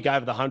they'll kick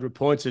over the 100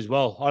 points as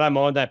well. I don't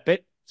mind that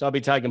bet. So I'll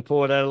be taking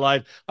Port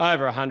Adelaide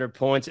over 100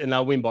 points, and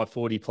they'll win by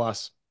 40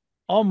 plus.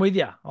 I'm with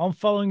you. I'm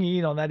following you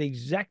in on that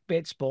exact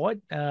bet, Spide.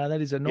 That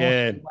is a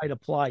nice way to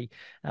play.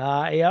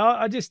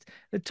 The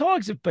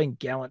Tigers have been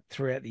gallant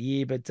throughout the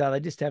year, but they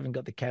just haven't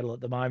got the cattle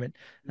at the moment.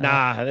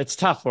 Nah, it's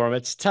tough for them.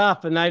 It's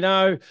tough, and they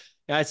know,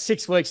 it's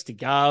 6 weeks to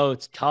go.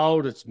 It's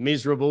cold. It's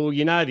miserable.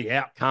 You know the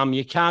outcome.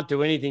 You can't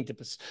do anything to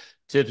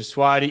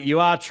persuade it.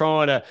 You are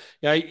trying to,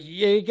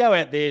 you go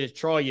out there to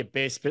try your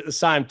best, but at the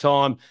same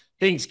time,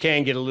 things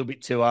can get a little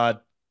bit too hard.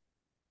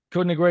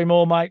 Couldn't agree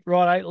more, mate.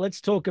 Right,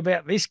 let's talk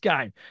about this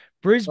game.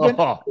 Brisbane,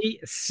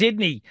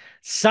 Sydney,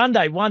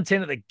 Sunday,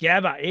 110 at the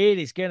Gabba. It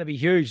is going to be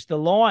huge. The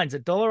Lions,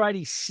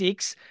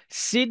 $1.86.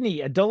 Sydney,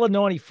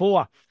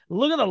 $1.94.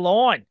 Look at the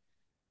line.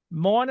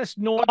 Minus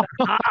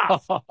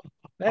 9.5.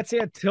 That's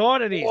how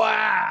tight it is.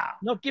 Wow.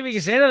 Not giving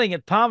us anything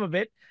at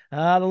Palmerbet.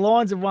 The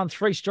Lions have won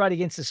 3 straight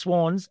against the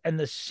Swans and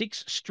the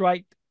 6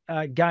 straight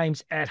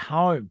games at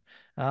home.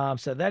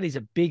 So that is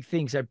a big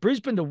thing. So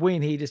Brisbane to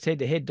win here, just head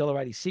to head,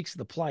 $1.86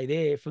 the play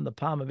there from the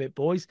Palmerbet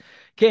boys.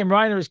 Cam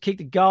Rayner has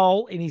kicked a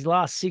goal in his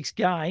last 6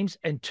 games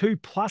and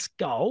 2+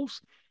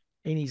 goals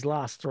in his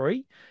last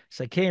 3.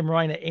 So Cam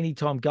Rayner,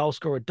 anytime goal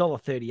scorer,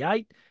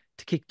 $1.38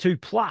 to kick 2+,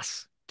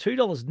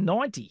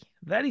 $2.90.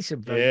 That is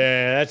some very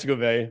that's a good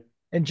value.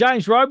 And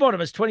James Rowbottom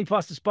has 20+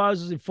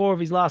 disposals in 4 of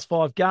his last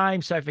 5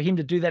 games. So for him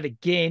to do that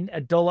again,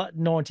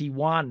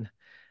 $1.91.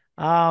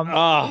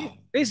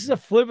 This is a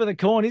flip of the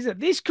coin, isn't it?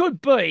 This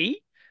could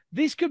be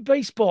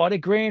Spider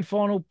grand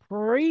final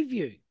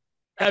preview.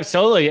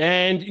 Absolutely.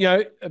 And,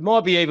 it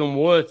might be even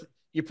worth,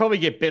 you probably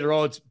get better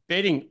odds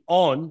betting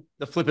on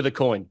the flip of the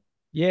coin.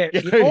 Yeah.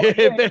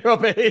 Better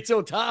off heads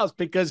or tails,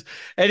 because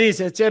it's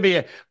going to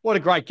be what a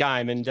great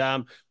game.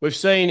 And we've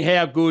seen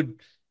how good,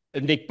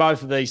 Nick,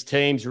 both of these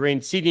teams are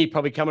in. Sydney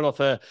probably coming off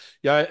a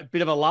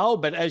bit of a lull,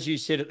 but as you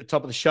said at the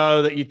top of the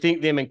show, that you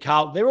think them and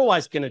Carlton, they're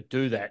always going to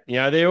do that.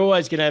 They're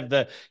always going to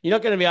have you're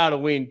not going to be able to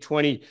win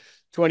 20,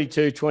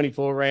 22,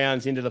 24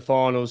 rounds into the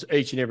finals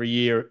each and every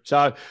year.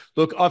 So,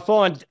 look, I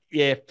find,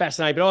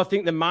 fascinating, but I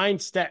think the main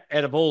stat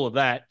out of all of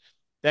that,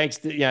 thanks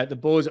to, the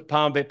boys at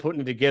Palmbet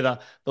putting it together,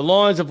 the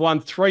Lions have won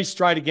 3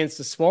 straight against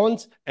the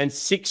Swans and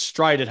 6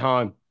 straight at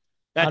home.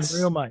 That's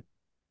unreal, mate.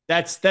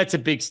 That's a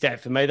big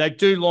stat for me. They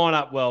do line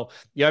up well.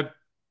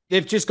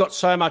 They've just got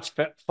so much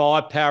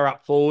firepower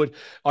up forward.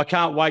 I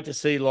can't wait to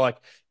see,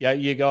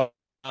 you got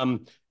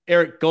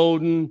Eric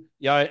Goulden,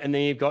 and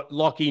then you've got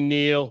Lockie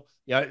Neal,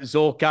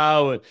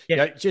 Zorko,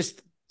 and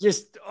just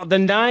the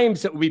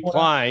names that will be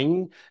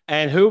playing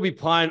and who will be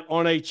playing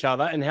on each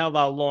other and how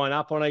they'll line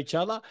up on each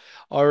other,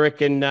 I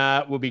reckon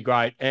will be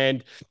great.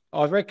 And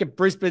I reckon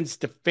Brisbane's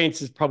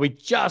defence is probably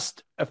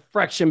just a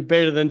fraction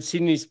better than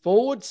Sydney's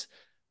forwards.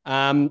 So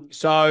I'm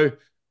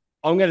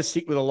going to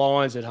stick with the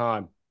Lions at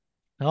home.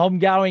 I'm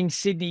going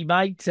Sydney,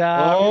 mate.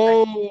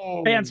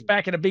 Bounced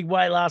back in a big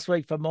way last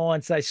week for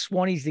mine. So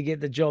Swannies to get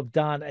the job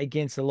done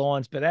against the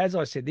Lions. But as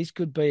I said, this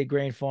could be a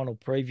grand final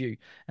preview.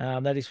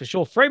 That is for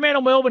sure.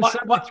 Fremantle, Melbourne.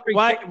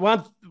 Wait,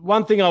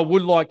 one thing I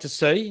would like to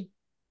see,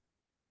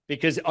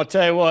 because I'll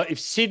tell you what, if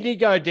Sydney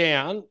go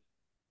down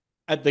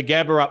at the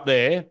Gabba up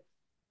there,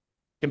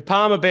 can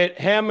Palmer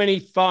bet how many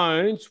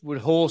phones would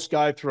Horse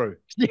go through?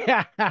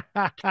 Yeah.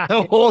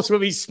 The Horse will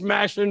be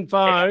smashing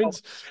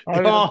phones. I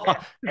love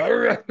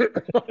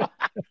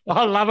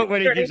it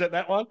when he gives it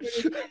that one.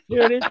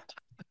 Here it is.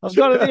 I've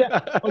got it here.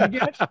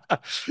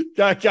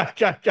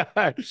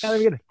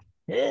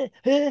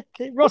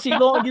 Go. Rossi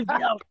Long gives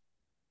me up.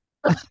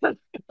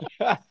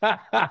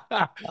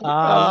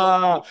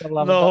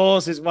 The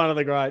Horse is one of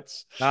the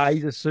greats.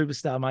 He's a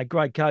superstar, mate.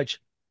 Great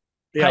coach.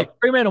 Hey, Yep.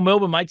 Fremantle,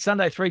 Melbourne, mate.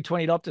 Sunday,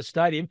 3:20 at Optus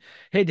Stadium.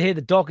 Head to head,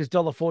 the Dockers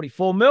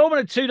 $1.44. Melbourne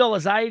at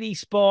 $2.80.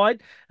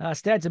 Spied.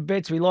 Stats and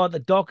bets we like. The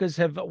Dockers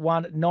have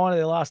won 9 of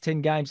their last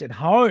 10 games at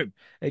home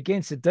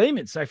against the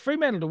Demons. So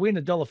Fremantle to win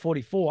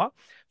 $1.44.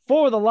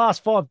 4 of the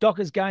last 5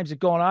 Dockers games have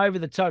gone over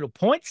the total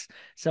points.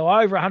 So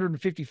over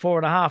 154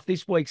 and a half.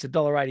 This week's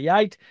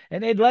 $1.88.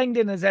 And Ed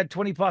Langdon has had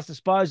 20 plus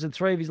disposals in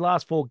 3 of his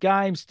last 4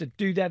 games. To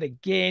do that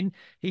again,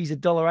 he's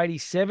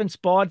 $1.87.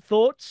 Spied,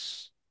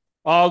 thoughts?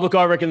 Oh, look,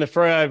 I reckon the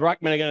Freo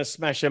Ruckman are going to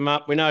smash them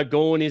up. We know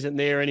Gorn isn't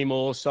there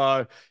anymore.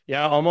 So,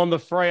 yeah, I'm on the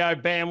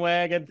Freo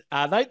bandwagon.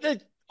 I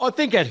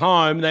think at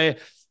home, they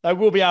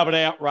will be able to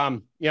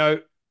outrun.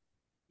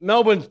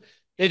 Melbourne,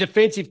 their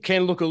defensive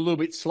can look a little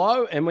bit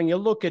slow. And when you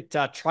look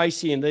at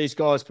Tracy and these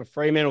guys for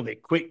Fremantle, they're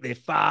quick, they're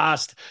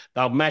fast.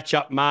 They'll match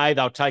up May.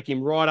 They'll take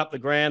him right up the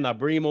ground. They'll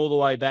bring him all the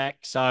way back.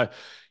 So,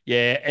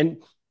 yeah.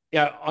 And,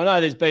 I know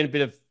there's been a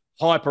bit of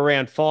hype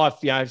around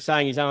Fife,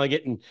 saying he's only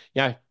getting,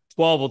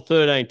 12 or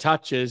 13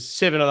 touches,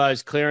 7 of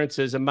those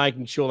clearances and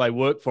making sure they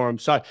work for him.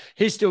 So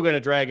he's still going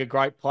to drag a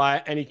great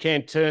player and he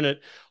can turn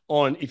it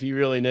on if he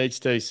really needs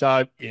to.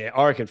 So, yeah,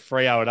 I reckon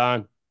Freo at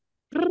home.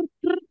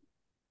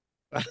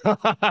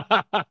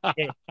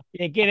 Yeah,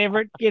 yeah, get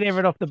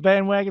Everett off the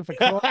bandwagon for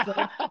Christ's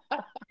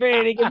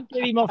sake.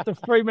 Get him off the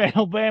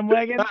Fremantle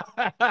bandwagon.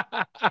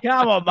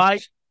 Come on,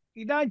 mate.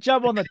 You don't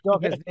jump on the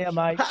Dockers now,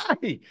 mate.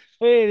 Hey,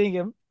 Fair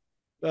dinkum.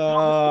 Win, mate.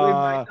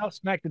 uh, They'll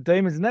smack the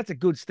Demons, and that's a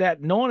good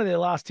stat. 9 of their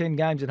last 10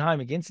 games at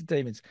home against the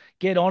Demons.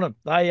 Get on them.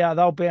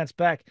 They'll bounce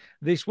back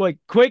this week.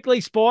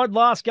 Quickly Spied.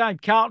 Last game,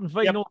 Carlton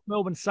v yep. North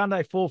Melbourne,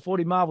 Sunday,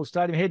 4:40 Marvel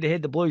Stadium. Head to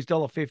head, the Blues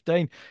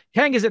 $1.15.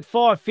 Kangas at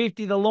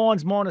 5.50. The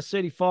Lions minus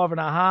 35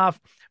 and a half.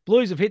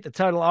 Blues have hit the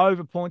total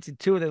over points in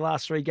 2 of their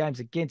last 3 games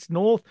against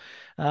North.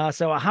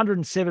 So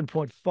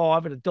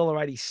 107.5 at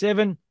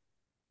 $1.87.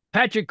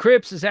 Patrick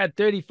Cripps has had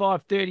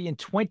 35, 30, and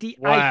 28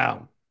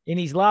 Wow. in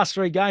his last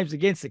 3 games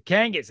against the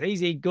Kangas.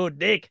 He's in good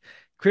nick.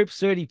 Cripps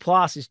 30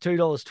 plus is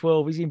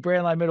 $2.12. He's in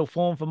Brownlow medal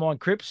form for mine.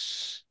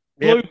 Cripps.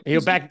 Blue. Yep.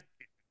 He'll back.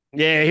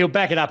 Yeah, he'll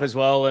back it up as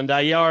well. And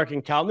I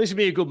reckon Carlton, this would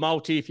be a good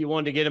multi if you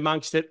wanted to get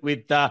amongst it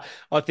with, I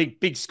think,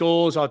 big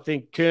scores. I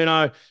think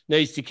Curnow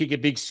needs to kick a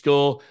big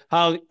score.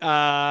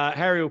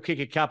 Harry will kick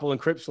a couple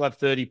and Cripps will have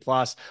 30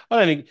 plus. I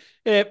don't think,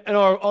 and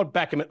I'd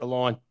back him at the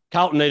line.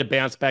 Carlton need a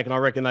bounce back, and I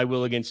reckon they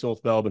will against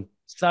North Melbourne.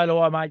 So do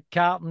I, mate.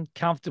 Carlton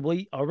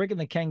comfortably. I reckon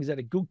the Kangas had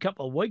a good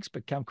couple of weeks,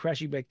 but come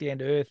crashing back down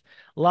to earth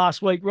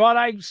last week.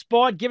 Righto,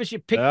 Spide, give us your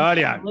pick.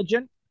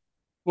 Legend.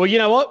 Well, you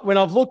know what? When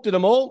I've looked at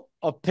them all,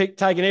 I've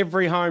taken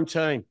every home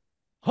team.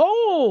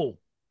 Oh,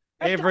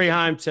 every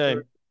home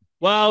team.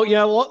 Well, you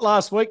know what?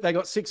 Last week they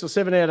got 6 or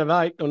 7 out of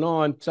 8 or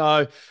 9.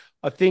 So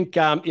I think,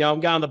 I'm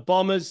going the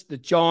Bombers, the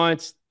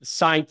Giants, the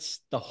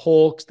Saints, the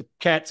Hawks, the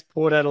Cats,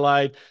 Port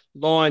Adelaide,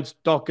 Lions,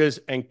 Dockers,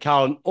 and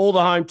Carlton. All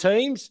the home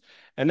teams.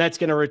 And that's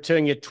going to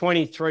return you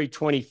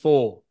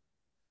 23-24.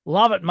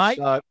 Love it, mate.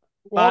 So,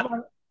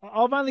 well,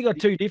 I've only got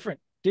 2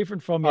 different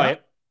from you.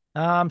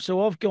 Yeah.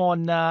 So I've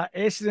gone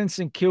Essendon,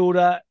 St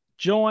Kilda,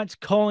 Giants,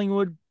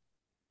 Collingwood,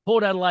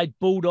 Port Adelaide,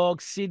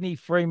 Bulldogs, Sydney,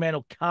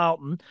 Fremantle,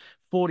 Carlton,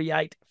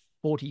 48-45.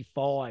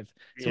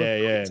 So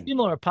yeah.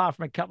 Similar apart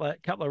from a couple of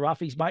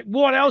roughies, mate.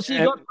 What else you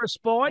got for a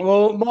spy?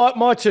 Well,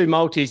 my 2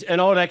 multis, and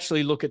I'd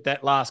actually look at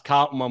that last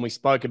Carlton one we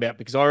spoke about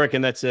because I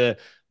reckon that's a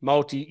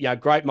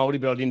great multi,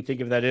 but I didn't think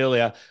of that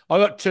earlier. I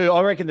got 2.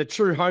 I reckon the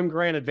true home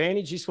ground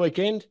advantage this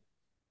weekend.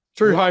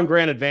 True home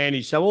ground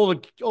advantage. So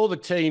all the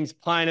teams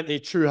playing at their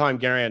true home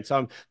ground.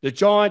 So the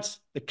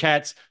Giants, the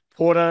Cats,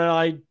 Port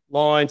Adelaide,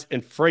 Lions,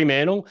 and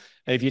Fremantle.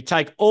 And if you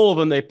take all of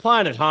them, they're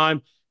playing at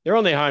home. They're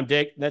on their home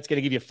deck, and that's going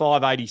to give you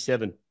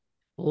 587.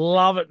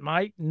 Love it,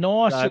 mate.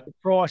 Nice at the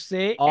price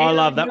there. I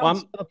love that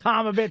one. The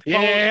Palmer bet.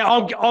 Yeah,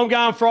 I'm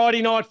going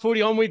Friday night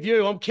footy. I'm with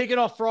you. I'm kicking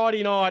off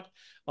Friday night.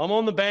 I'm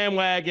on the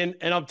bandwagon,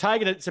 and I'm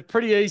taking it. It's a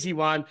pretty easy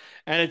one,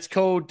 and it's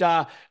called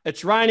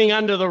It's Raining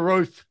Under the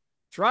Roof.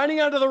 It's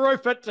raining under the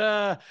roof at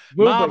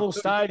Marvel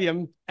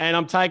Stadium, and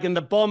I'm taking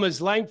the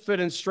Bombers, Langford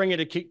and Stringer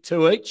to kick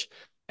 2 each,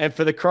 and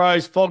for the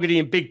Crows, Fogarty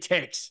and Big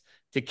Tex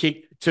to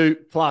kick 2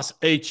 plus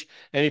each.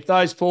 And if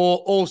those 4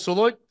 all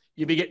salute,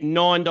 you'll be getting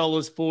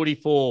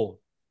 $9.44.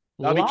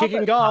 They'll be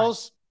kicking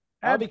goals.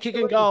 I'll be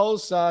kicking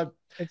goals, so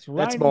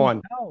that's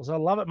mine. Goals. I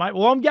love it, mate.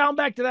 Well, I'm going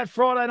back to that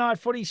Friday night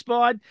footy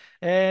Spied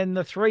and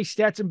the 3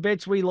 stats and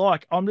bets we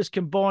like. I'm just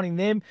combining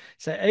them.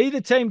 So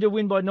either team to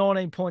win by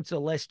 19 points or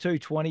less,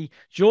 220.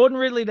 Jordan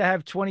Ridley to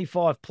have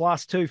 25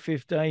 plus,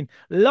 215.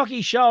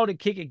 Lockie Shoal to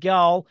kick a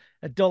goal,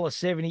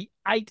 $1.70.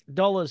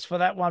 $8 for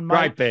that one, mate.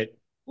 Great bet.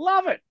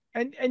 Love it.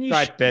 And you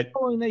should be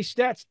following these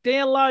stats.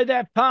 Download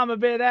that Palmer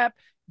Bet app.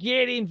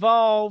 Get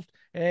involved.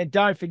 And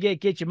don't forget,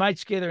 get your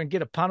mates together and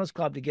get a punters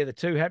club together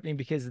too happening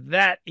because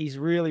that is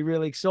really,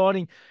 really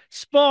exciting.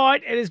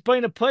 Spide, it has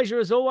been a pleasure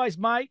as always,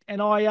 mate.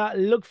 And I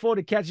look forward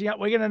to catching up.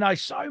 We're going to know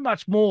so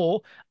much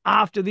more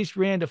after this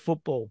round of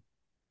football.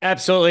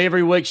 Absolutely.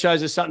 Every week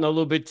shows us something a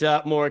little bit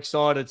more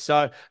excited.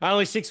 So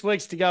only 6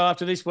 weeks to go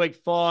after this week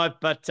 5.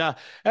 But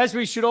as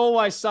we should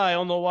always say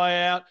on the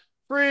way out,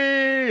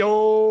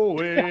 Frio,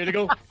 way to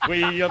go.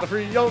 We are the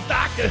Frio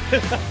Doctors.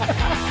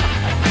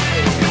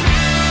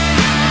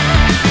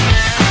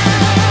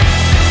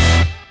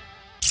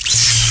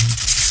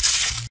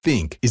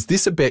 Think, is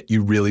this a bet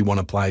you really want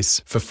to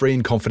place? For free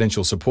and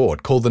confidential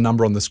support, call the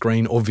number on the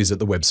screen or visit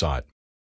the website.